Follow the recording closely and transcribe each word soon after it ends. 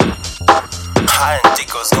I didn't think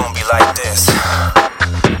it was gonna be like this.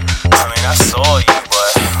 I mean, I saw you,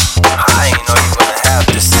 but I didn't know you were gonna have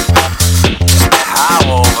this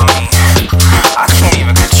power over me. I can't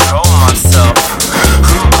even control myself.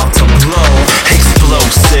 I'm about to blow.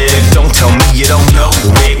 Explosive, don't tell me you don't know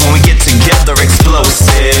it. When we get together,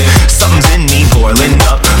 explosive. Something's in me boiling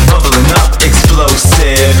up, bubbling up.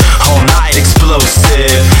 Explosive, all night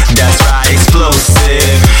explosive. That's right,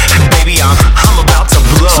 explosive. Baby, I'm about to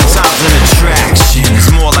blow. Sometimes an attraction is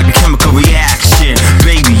more like a chemical reaction.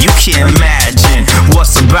 Baby, you can't imagine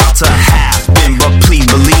what's about to happen, but please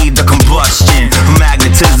believe the combustion,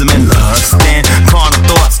 magnetism and lust, and carnal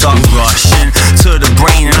thoughts start rushing to the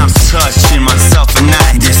brain, and I'm touching myself at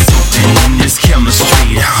night. There's something in this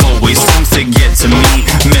chemistry that always seems to get to me.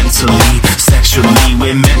 Mentally, sexually,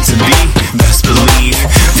 we're meant to be. Best believe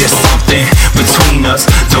there's something between us.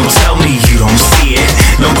 Don't tell me you don't see it.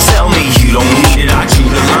 Don't tell me you don't need it. I drew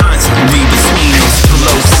the lines, read between.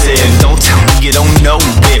 Explosive, don't tell me you don't know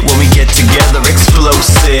it. When we get together,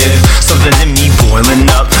 explosive. Something in me boiling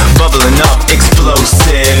up, bubbling up.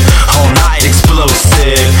 Explosive, all night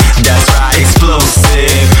explosive. That's right,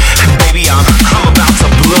 explosive. Baby, I'm about to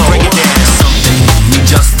blow. Break it down. Something in me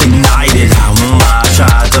just ignited. I won't lie,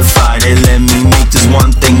 try to fight it. Let me make this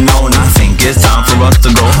one thing known. I think it's time for us to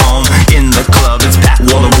go home. In the club, it's packed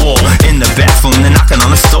wall to wall. In the bathroom, they're knocking on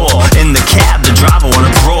the door. In the cab, the driver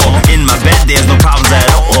wanna brawl. In my bed, there's no problems at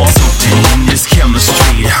all. Something in this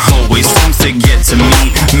chemistry that always seems to get to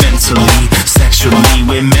me. Mentally, sexually,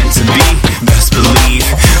 we're meant to be. Best believe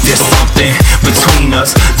there's something between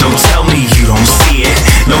us. Don't tell me you don't see it.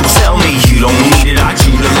 Don't tell me you don't need it. I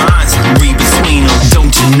drew the lines, read between them.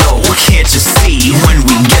 Don't you know, can't you see? When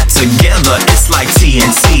we get together, it's like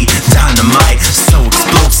TNT, dynamite. So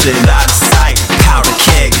explosive, out of sight. Powder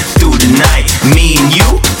keg through the night. Me and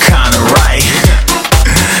you, kinda right.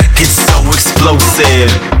 It's so explosive.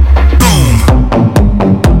 Boom.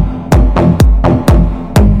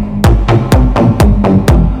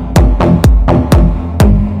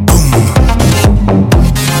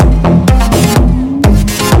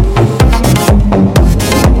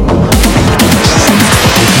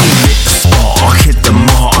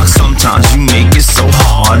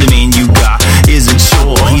 The man you got is a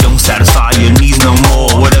chore. He don't satisfy your needs no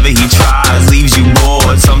more. Whatever he tries leaves you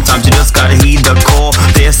bored. Sometimes you just gotta heed the call.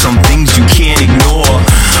 There's some things you can't ignore.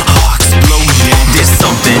 Oh, explosion. There's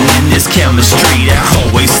something in this chemistry that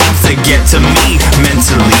always seems to get to me.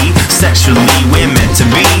 Mentally, sexually, we're meant to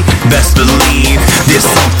be. Best believe there's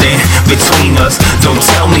something between us. Don't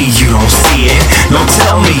tell me you don't see it. Don't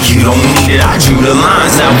tell me you don't need it. I drew the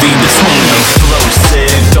lines, now read between.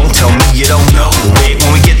 Explosive, don't tell me you don't know it.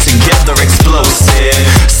 When we get together, explosive.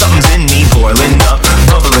 Something's in me boiling up,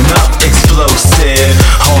 bubbling up. Explosive,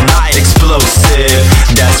 all night explosive.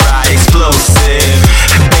 That's right, explosive.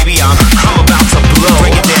 Baby, I'm about to blow.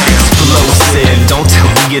 Break it down. Explosive, don't tell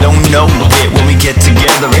me you don't know it. When we get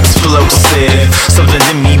together, explosive. Something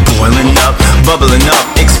in me boiling up, bubbling up.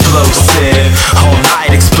 Explosive,